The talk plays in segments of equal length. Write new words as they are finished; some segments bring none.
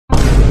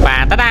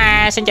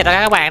Xin chào tất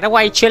cả các bạn đã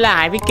quay trở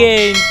lại với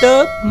kênh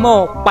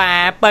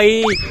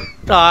P.30.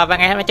 Rồi và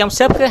ngày hôm nay trong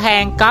shop cửa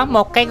hàng có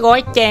một cái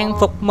gói trang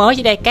phục mới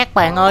dưới đây các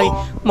bạn ơi.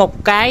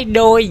 Một cái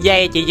đôi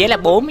giày chỉ giá là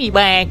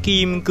 43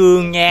 kim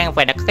cương nha.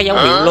 Và đã có cái dấu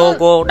hiệu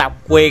logo độc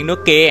quyền nữa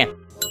kìa.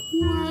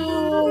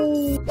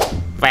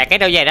 Và cái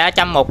đôi giày đó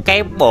trong một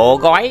cái bộ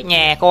gói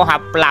nhà cô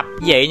học lập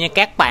vậy nha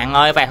các bạn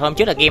ơi. Và hôm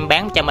trước là Kim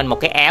bán cho mình một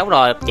cái áo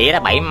rồi chỉ là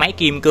 70 mấy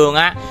kim cương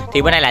á.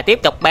 Thì bữa nay lại tiếp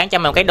tục bán cho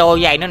mình một cái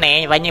đôi giày nữa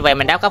nè. Và như vậy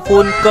mình đã có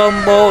full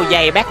combo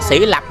giày bác sĩ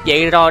lập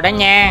vậy rồi đó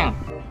nha.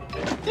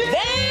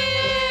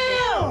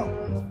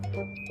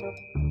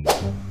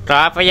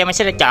 Rồi bây giờ mình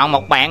sẽ chọn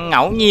một bạn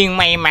ngẫu nhiên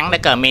may mắn để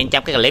comment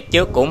trong cái clip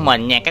trước của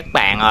mình nha các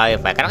bạn ơi.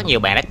 Và có rất nhiều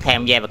bạn đã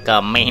tham gia và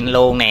comment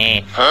luôn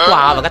nè.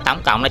 Wow, và cái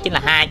tổng cộng đó chính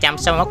là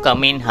 261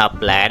 comment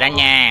hợp lệ đó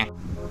nha.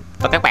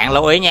 Và các bạn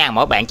lưu ý nha,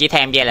 mỗi bạn chỉ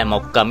tham gia là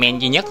một comment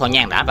duy nhất thôi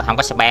nha, đã, và không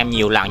có spam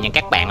nhiều lần nha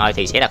các bạn ơi,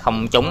 thì sẽ là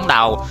không trúng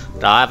đâu.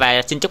 Rồi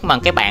và xin chúc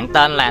mừng cái bạn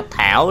tên là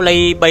Thảo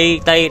Ly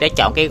PT để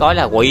chọn cái gói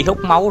là quỷ hút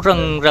máu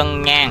rưng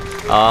rưng nha.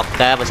 Ok,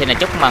 và xin là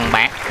chúc mừng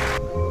bạn.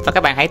 Và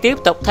các bạn hãy tiếp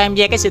tục tham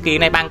gia cái sự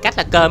kiện này bằng cách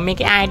là comment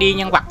cái ID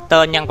nhân vật,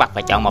 tên nhân vật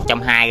và chọn một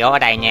trong hai gói ở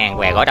đây nha.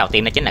 Và gói đầu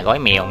tiên đó chính là gói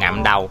mèo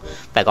ngậm đầu.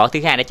 Và gói thứ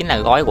hai đó chính là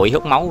gói quỷ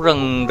hút máu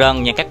rưng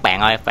rưng nha các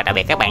bạn ơi. Và đặc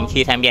biệt các bạn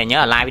khi tham gia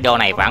nhớ là like video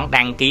này vẫn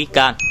đăng ký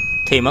kênh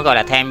thì mới gọi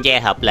là tham gia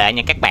hợp lệ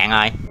nha các bạn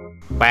ơi.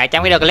 Và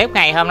trong video clip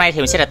này hôm nay thì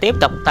mình sẽ là tiếp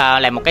tục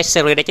làm một cái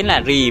series đó chính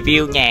là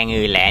review nhà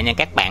người lạ nha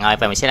các bạn ơi.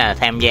 Và mình sẽ là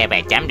tham gia và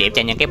chấm điểm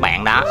cho những cái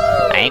bạn đó.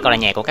 Đấy, coi là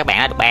nhà của các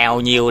bạn được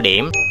bao nhiêu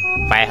điểm.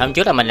 Và hôm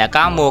trước là mình là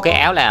có mua cái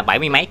áo là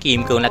 70 mấy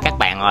kim cương đó các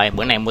bạn ơi.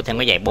 Bữa nay mua thêm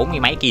cái giày 40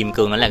 mấy kim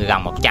cương nữa là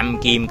gần 100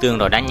 kim cương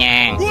rồi đó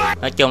nha.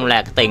 Nói chung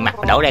là cái tiền mặt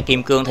đổ ra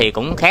kim cương thì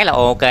cũng khá là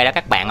ok đó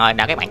các bạn ơi.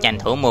 Đó, các bạn tranh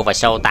thủ mua và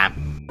sưu tầm.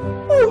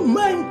 Oh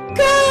my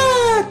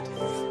god.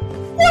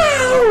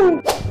 Wow.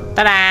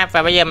 Ta-da!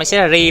 Và bây giờ mình sẽ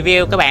là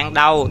review các bạn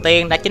đầu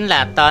tiên đó chính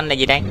là tên là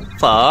gì đây?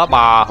 Phở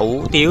bò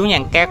hủ tiếu nha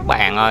các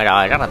bạn ơi.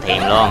 Rồi rất là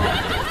thèm luôn.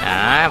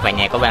 Đó, và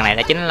nhà của bạn này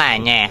đó chính là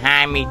nhà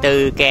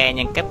 24k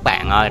nha các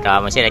bạn ơi.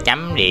 Rồi mình sẽ là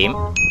chấm điểm.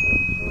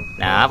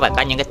 Đó, và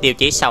có những cái tiêu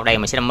chí sau đây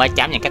mình sẽ mới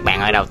chấm nha các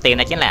bạn ơi. Đầu tiên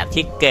đó chính là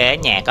thiết kế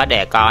nhà có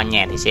decor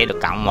nhà thì sẽ được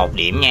cộng 1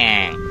 điểm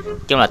nha.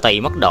 Chung là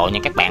tùy mức độ nha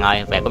các bạn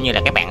ơi. Và cũng như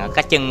là các bạn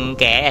có chân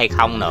cá hay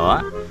không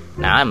nữa.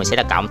 Đó, mình sẽ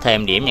là cộng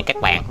thêm điểm nha các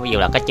bạn. Ví dụ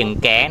là có chân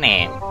cá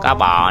nè, có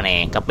bò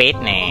nè, có pet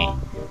nè,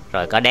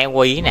 rồi có đá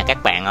quý nè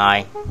các bạn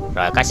ơi,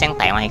 rồi có sáng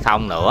tạo hay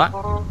không nữa.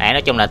 Đấy,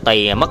 nói chung là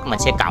tùy mức mình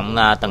sẽ cộng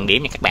từng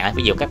điểm nha các bạn ơi.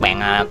 Ví dụ các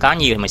bạn có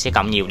nhiều thì mình sẽ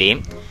cộng nhiều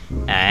điểm.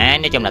 Đấy,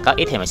 nói chung là có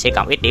ít thì mình sẽ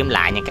cộng ít điểm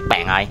lại nha các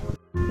bạn ơi.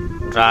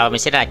 Rồi mình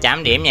sẽ là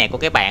chấm điểm nhà của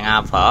các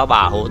bạn phở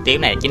bò hủ tiếu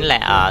này chính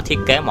là thiết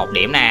kế 1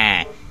 điểm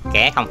nè,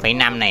 cá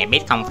 0,5 nè,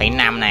 pet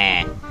 0,5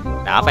 nè.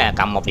 Đó, và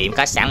cộng 1 điểm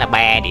có sẵn là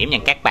 3 điểm nha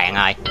các bạn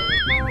ơi.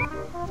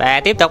 Và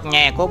tiếp tục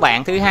nhà của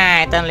bạn thứ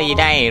hai tên là gì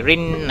đây?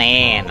 Rin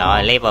nè,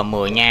 rồi level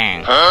 10 nha.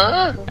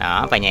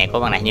 Đó, và nhà của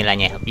bạn này như là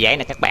nhà hộp giấy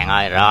nè các bạn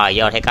ơi. Rồi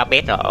vô thấy có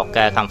pet rồi, ok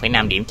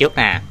 0,5 điểm trước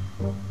nè.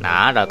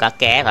 Đó, rồi có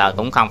cá rồi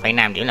cũng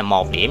 0,5 điểm là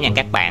 1 điểm nha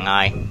các bạn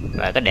ơi.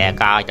 Rồi có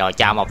decor rồi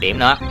cho 1 điểm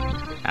nữa.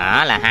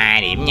 Đó là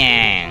 2 điểm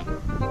nha.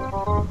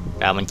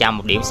 Rồi mình cho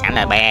 1 điểm sẵn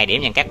là 3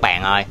 điểm nha các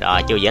bạn ơi.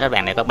 Rồi chưa dễ các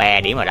bạn này có 3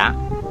 điểm rồi đó.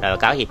 Rồi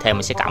có gì thêm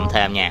mình sẽ cộng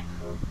thêm nha.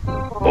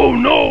 Oh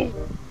no.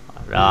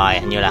 Rồi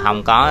như là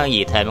không có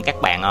gì thêm với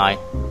các bạn ơi.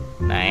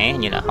 Đấy,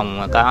 như là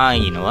không có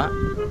gì nữa.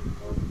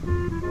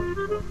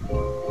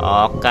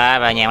 Ok,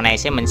 và nhà này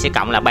mình sẽ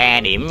cộng là 3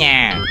 điểm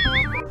nha.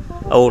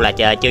 Là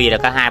chờ chưa gì là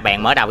có 2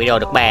 bạn mới đầu video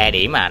được 3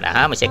 điểm mà.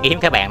 Đó, mình sẽ kiếm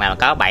các bạn nào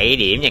có 7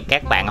 điểm nha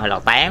các bạn, hoặc là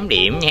 8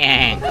 điểm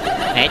nha.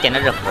 Đấy, cho nó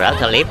rực rỡ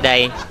clip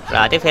đi.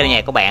 Rồi tiếp theo là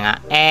nhà của bạn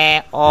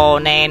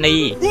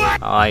Eoneni.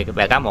 Rồi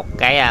và có một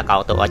cái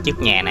cầu tụ ở trước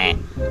nhà nè.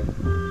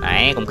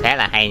 Đấy, cũng khá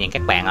là hay nha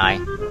các bạn ơi.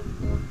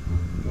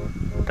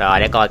 Rồi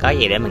để coi có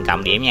gì để mình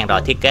cộng điểm nha.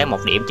 Rồi thiết kế 1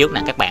 điểm trước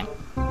nè các bạn.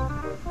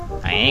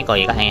 Đấy, coi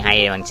gì có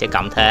hay mình sẽ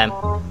cộng thêm.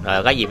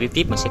 Rồi có gì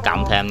tiếp mình sẽ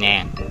cộng thêm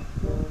nha.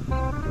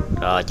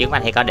 Rồi trước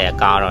mắt thì có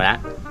decor rồi đó.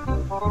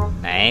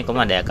 Đấy, cũng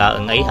là decor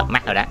ưng ý hợp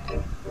mắt rồi đó.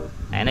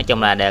 Đấy, nói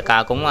chung là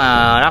decor cũng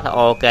rất là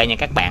ok nha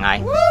các bạn ơi.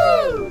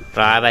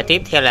 Rồi và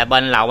tiếp theo là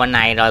bên lầu bên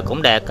này rồi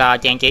cũng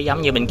decor trang trí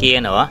giống như bên kia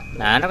nữa.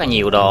 Đó, rất là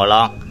nhiều đồ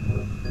luôn.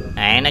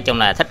 Đấy, nói chung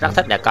là rất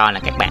thích decor nè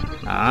các bạn.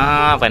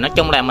 Đó, và nói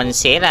chung là mình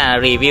sẽ là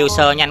review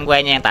sơ nhanh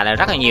qua nha, tại là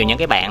rất là nhiều những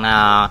cái bạn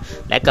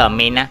để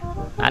comment á.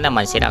 Đó nên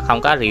mình sẽ là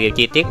không có review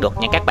chi tiết được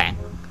nha các bạn.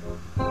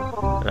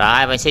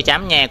 Rồi mình sẽ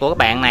chấm nhà của các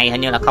bạn này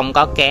hình như là không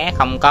có cá,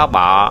 không có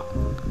bọ,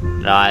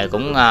 rồi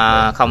cũng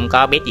không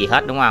có biết gì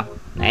hết đúng không?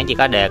 Đấy, chỉ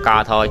có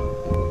decor thôi.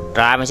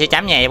 Rồi mình sẽ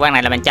chấm nhà của bạn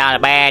này là mình cho là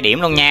 3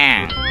 điểm luôn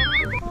nha.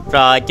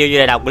 Rồi chưa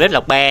vừa đọc clip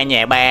lọc 3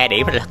 nhà 3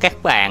 điểm rồi các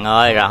bạn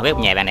ơi. Rồi không biết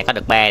nhà bạn này có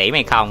được 3 điểm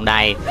hay không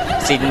đây.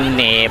 Xin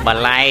nè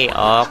play.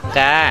 Ok.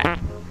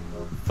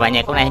 Và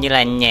nhà của này như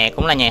là nhà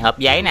cũng là nhà hộp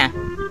giấy nè.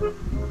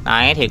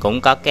 Đấy thì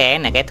cũng có cá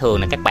nè, cá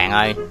thường nè các bạn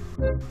ơi.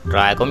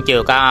 Rồi cũng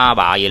chưa có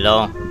bò gì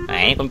luôn.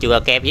 Đấy, cũng chưa có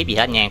kép gì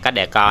hết nha, có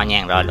decor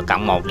nha. Rồi được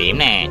cộng 1 điểm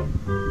nè.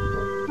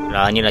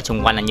 Rồi như là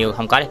xung quanh là như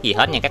không có gì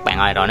hết nha các bạn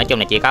ơi. Rồi nói chung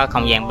là chỉ có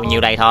không gian bao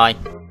nhiêu đây thôi.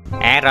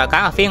 Rồi có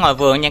ở phía ngoài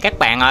vườn nha các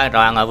bạn ơi.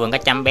 Rồi ngoài vườn có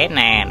 100 bet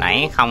nè,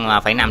 nãy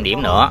 0,5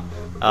 điểm nữa.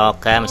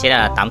 Ok, mình sẽ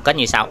là tổng kết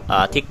như sau.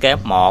 Thiết kế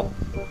 1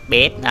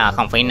 bet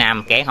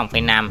 0,5, ké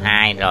 0,5,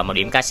 2, rồi 1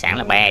 điểm cá sạn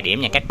là 3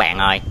 điểm nha các bạn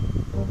ơi.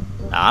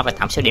 Đó, và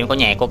tổng số điểm của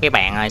nhà của các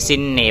bạn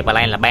xin nè và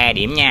là 3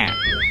 điểm nha.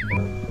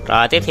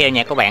 Rồi tiếp theo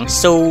nhà của bạn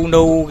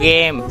Sunu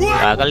Game,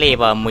 rồi có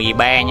level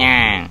 13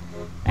 nha.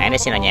 Đấy, để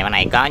xem là nhà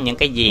này có những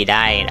cái gì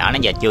đây. Đó, nó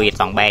giờ chưa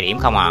toàn 3 điểm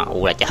không à.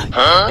 Là trời,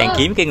 đang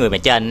kiếm cái người mà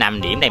trên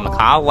 5 điểm đây mà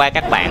khó quá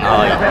các bạn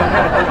ơi.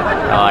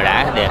 Rồi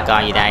đã, để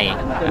coi gì đây.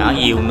 Đó,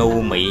 yêu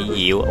nu mỹ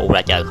diệu.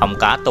 Là trời, không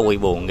có tôi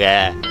buồn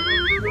ghê.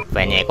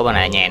 Về nhà của bạn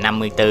này là nhà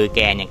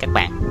 54k nha các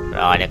bạn.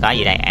 Rồi để có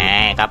gì đây.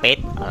 Có bet.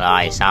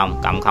 Rồi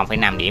xong, cộng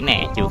 0,5 điểm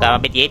nè. Chưa có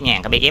bet ghép nha,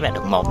 có bet ghép là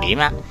được 1 điểm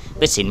đó.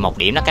 Bet xịn 1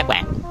 điểm đó các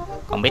bạn.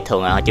 Còn bet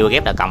thường chưa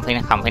ghép là cộng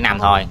 0,5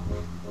 thôi.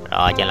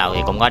 Rồi trên lầu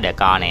thì cũng có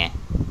decor nè.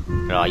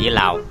 Rồi dưới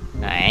lầu,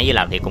 đấy, dưới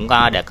lầu thì cũng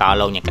có decor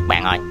luôn nha các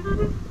bạn ơi.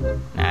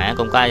 Đấy,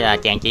 cũng có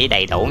trang trí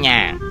đầy đủ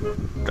nha.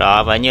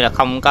 Rồi và như là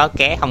không có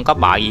ké, không có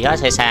bọ gì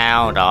hết hay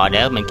sao. Rồi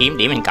để mình kiếm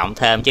điểm mình cộng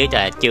thêm chứ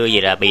chưa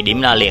gì là bị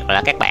điểm liệt rồi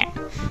đó các bạn.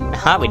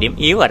 Đó, bị điểm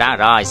yếu rồi đó.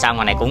 Rồi xong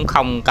rồi này cũng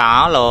không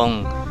có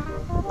luôn.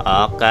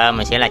 Ok,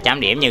 mình sẽ là chấm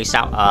điểm như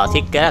sau.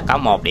 Thiết kế có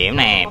 1 điểm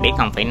nè, biết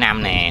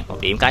 0,5 nè, 1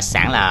 điểm có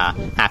sẵn là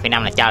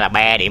 2,5 là cho là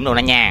 3 điểm luôn đó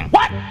nha.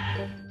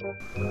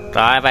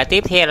 Rồi và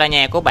tiếp theo là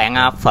nhà của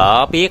bạn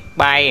Phở biết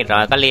bay,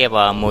 rồi có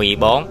level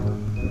 14.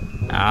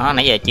 Đó,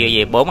 nãy giờ chưa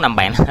gì 4-5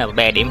 bạn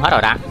 3 điểm hết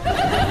rồi đó.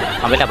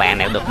 Không biết là bạn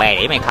này được 3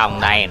 điểm hay không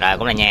đây. Rồi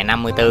cũng là nhà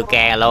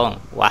 54k luôn.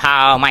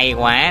 Wow, may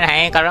quá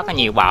đấy, có rất là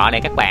nhiều bọ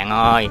đây các bạn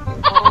ơi.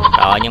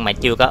 Rồi nhưng mà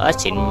chưa có ếch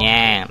xịn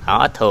nha. Đó,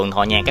 ếch thường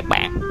thôi nha các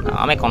bạn.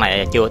 Đó, mấy con này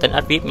là chưa tính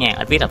ếch VIP nha.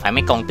 Ếch VIP là phải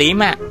mấy con tím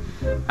á.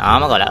 Đó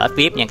mới gọi là ếch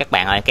VIP nha các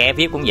bạn ơi. Ké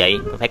VIP cũng vậy,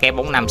 phải ké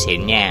 4-5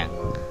 xịn nha.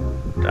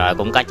 Rồi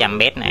cũng có 100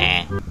 bet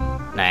nè.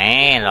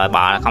 Đấy, rồi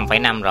bò là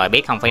 0,5, rồi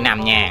biết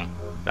 0,5 nha.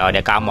 Rồi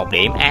để còn 1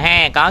 điểm.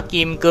 Có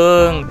kim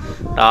cương.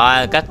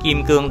 Rồi các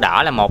kim cương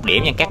đỏ là 1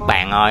 điểm nha các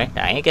bạn ơi.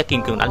 Đấy, cái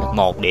kim cương đỏ là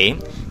 1 điểm.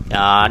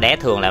 Đé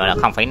thường là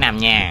 0,5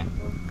 nha.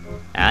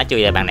 Đó, chưa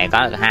giờ bạn này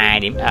có 2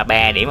 điểm,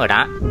 3 điểm rồi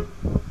đó.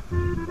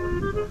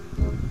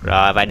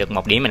 Rồi và được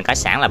 1 điểm mình có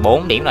sẵn là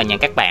 4 điểm rồi nha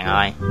các bạn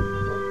ơi.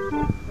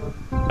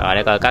 Rồi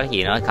để coi có cái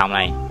gì nữa không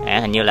này.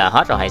 Hình như là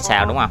hết rồi hay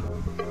sao đúng không?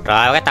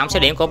 Rồi cái tổng số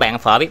điểm của bạn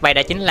Phở biết bay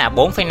đã chính là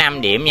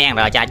 4,5 điểm nha.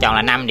 Rồi cho tròn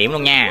là 5 điểm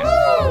luôn nha.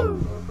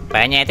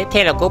 Và nhà tiếp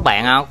theo là của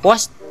bạn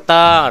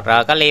Waster,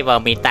 rồi có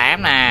level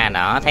 18 nè.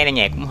 Đó, thấy là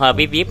nhà cũng hơi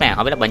vip nè,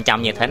 không biết là bên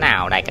trong như thế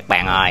nào đây các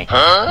bạn ơi.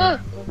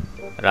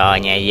 Rồi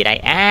nhà gì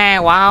đây?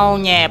 Wow,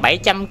 nhà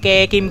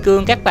 700k kim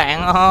cương các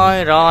bạn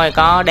ơi. Rồi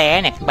có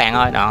đé nè các bạn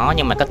ơi. Đó,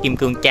 nhưng mà có kim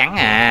cương trắng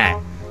à.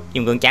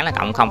 Kim cương trắng là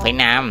cộng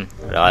 0,5.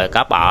 Rồi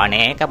có bọ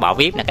nè, có bọ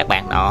VIP nè các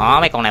bạn. Đó,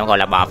 mấy con này gọi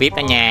là bọ VIP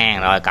đó nha.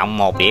 Rồi cộng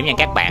 1 điểm nha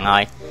các bạn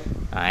ơi.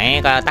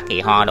 Đấy, có tắc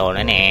kỳ ho đồ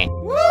nữa nè.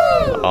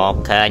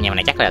 Ok, nhà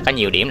này chắc là có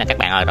nhiều điểm nè các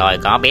bạn ơi. Rồi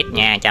có bet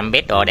nha, 100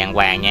 bet đồ đàng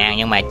hoàng nha.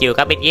 Nhưng mà chưa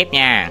có bet ghép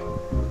nha.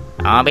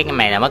 Đó, bet cái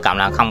này là mới cộng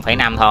là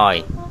 0,5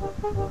 thôi.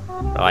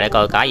 Rồi để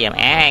coi có gì.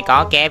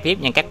 Có ké VIP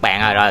nha các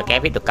bạn ơi. Rồi ké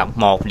VIP được cộng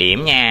 1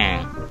 điểm nha.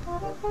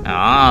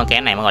 Đó,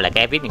 cái này mới gọi là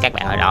ké VIP nha các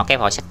bạn ơi. Đó, cái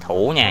vỏ sát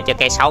thủ nha, chứ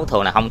cái 6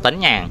 thường là không tính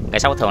nha. Cái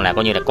 6 thường là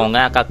coi như là con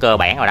có cơ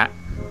bản rồi đó.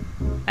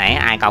 Đấy,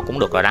 ai câu cũng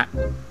được rồi đó.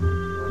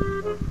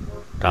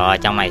 Rồi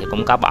trong này thì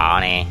cũng có bọ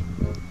nè.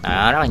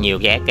 Đó, rất là nhiều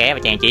ké và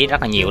trang trí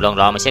rất là nhiều luôn.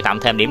 Rồi mình sẽ cộng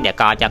thêm điểm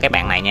decor cho các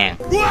bạn này nha.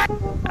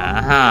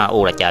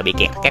 Là trời, bị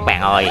kẹt các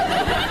bạn ơi.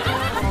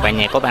 Và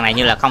nhà của bạn này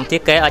như là không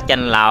thiết kế ở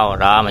trên lầu.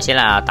 Rồi mình sẽ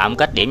là tổng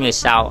kết điểm như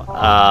sau.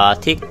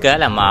 Thiết kế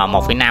là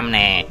 1,5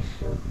 nè.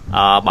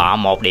 Bọ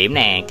 1 điểm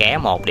nè, ké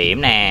 1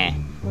 điểm nè.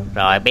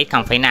 Rồi bet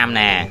 0,5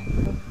 nè.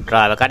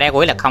 Rồi và có đá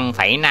quý là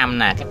 0,5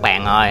 nè các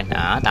bạn ơi.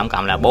 Đó, tổng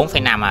cộng là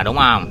 4,5 à đúng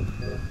không?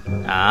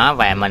 Đó,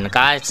 và mình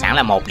có sẵn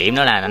là 1 điểm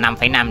nữa là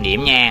 5,5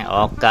 điểm nha.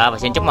 Ok, và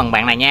xin chúc mừng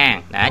bạn này nha.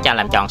 Đã cho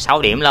làm tròn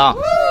 6 điểm luôn.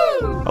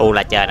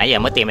 Là trời, nãy giờ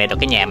mới tìm được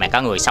cái nhà mà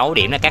có người 6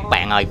 điểm đó các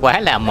bạn ơi. Quá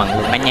là mừng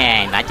luôn đó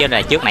nha. Đã chứ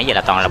là trước nãy giờ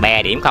là toàn là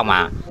 3 điểm không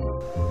à.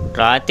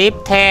 Rồi tiếp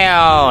theo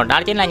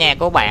đó chính là nhà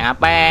của bạn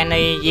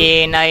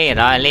P.30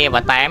 rồi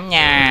level 8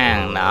 nha.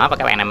 Đó, và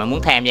các bạn nào mà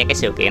muốn tham gia cái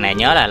sự kiện này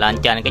nhớ là lên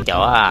trên cái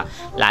chỗ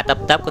là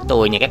top của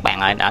tôi nha các bạn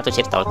ơi. Đó, tôi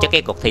sẽ tổ chức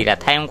cái cuộc thi là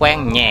tham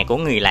quan nhà của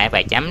người lạ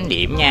và chấm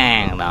điểm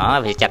nha.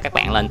 Đó, thì cho các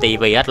bạn lên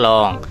tivi hết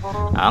luôn.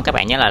 Đó, các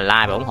bạn nhớ là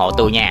like và ủng hộ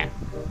tôi nha.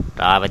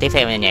 Rồi và tiếp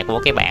theo là nhà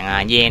của cái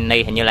bạn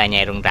Jenny, hình như là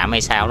nhà rừng rậm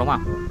hay sao đúng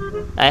không?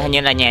 Đây hình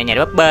như là nhà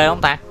búp bê đúng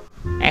không ta?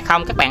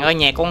 Không các bạn ơi,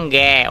 nhà con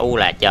gà.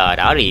 Là trời,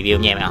 đó review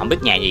nhà mà không biết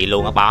nhà gì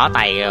luôn, bó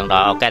tay rồi.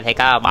 Ok, thấy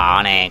có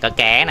bọ nè, có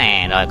cá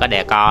nè, rồi có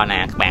decor nè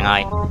các bạn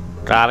ơi.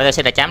 Rồi bây giờ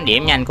sẽ là chấm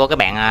điểm nhanh của các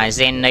bạn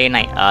Jenny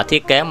này. Ở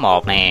thiết kế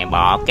 1 nè,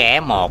 bọ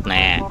cá 1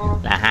 nè,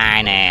 là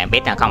 2 nè,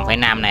 bet là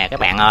 0,5 nè các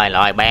bạn ơi.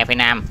 Rồi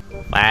 3,5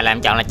 và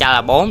làm chọn là cho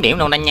là 4 điểm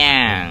luôn đó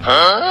nha.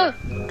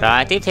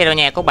 Rồi tiếp theo là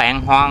nhà của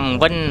bạn Hoàng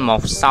Vinh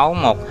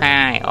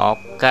 1612.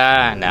 Ok,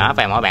 đó,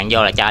 và mỗi bạn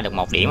vô là cho được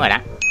 1 điểm rồi đó.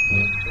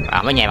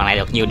 Rồi với nhà bạn này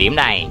được nhiều điểm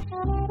đây.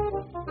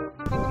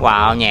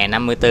 Wow, nhà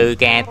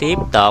 54k tiếp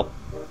tục.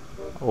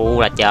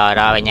 Là trời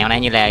rồi, nhà này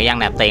như là dân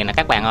nạp tiền nè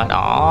các bạn ơi.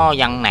 Đó,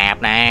 dân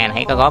nạp nè,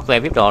 thấy có góp về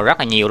VIP đồ rất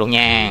là nhiều luôn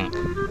nha.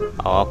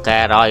 Ok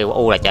rồi,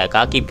 là trời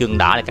có kim cương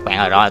đỏ này các bạn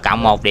ơi. Rồi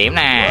cộng 1 điểm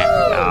nè.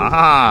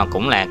 Đó,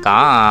 cũng là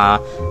có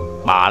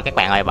bò các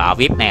bạn ơi, bò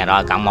VIP nè,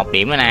 rồi cộng 1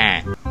 điểm nữa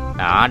nè.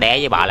 Đó, đé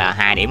với bò là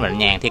 2 điểm rồi đó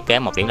nha, thiết kế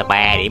 1 điểm là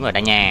 3 điểm rồi đó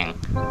nha.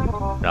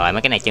 Rồi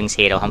mấy cái này chân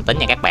xe đâu không tính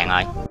nha các bạn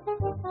ơi.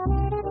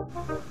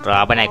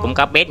 Rồi bên này cũng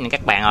có bet nha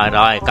các bạn ơi,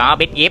 rồi có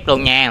bet ghép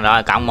luôn nha,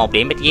 rồi cộng 1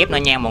 điểm bet ghép nữa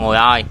nha mọi người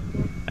ơi.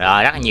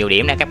 Rồi rất là nhiều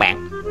điểm nè các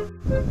bạn.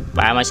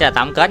 Và mình sẽ là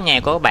tổng kết nha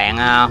của các bạn.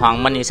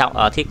 Hoàng Minh thì sau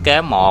thiết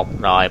kế 1,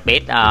 rồi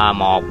bet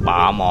 1,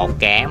 bọ 1,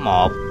 cá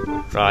 1,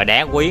 rồi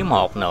đá quý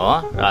 1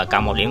 nữa, rồi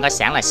cộng 1 điểm có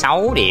sẵn là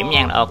 6 điểm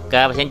nha. Ok,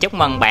 và xin chúc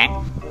mừng bạn.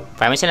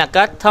 Và mình sẽ là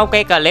kết thúc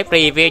cái clip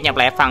review nhập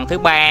lại phần thứ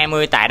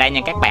 30 tại đây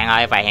nha các bạn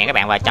ơi. Và hẹn các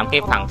bạn vào trong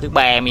cái phần thứ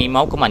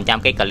 31 của mình trong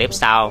cái clip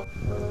sau.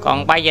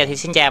 Còn bây giờ thì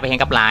xin chào và hẹn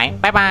gặp lại.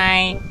 Bye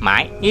bye.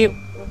 Mãi yêu.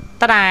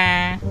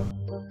 Ta-da.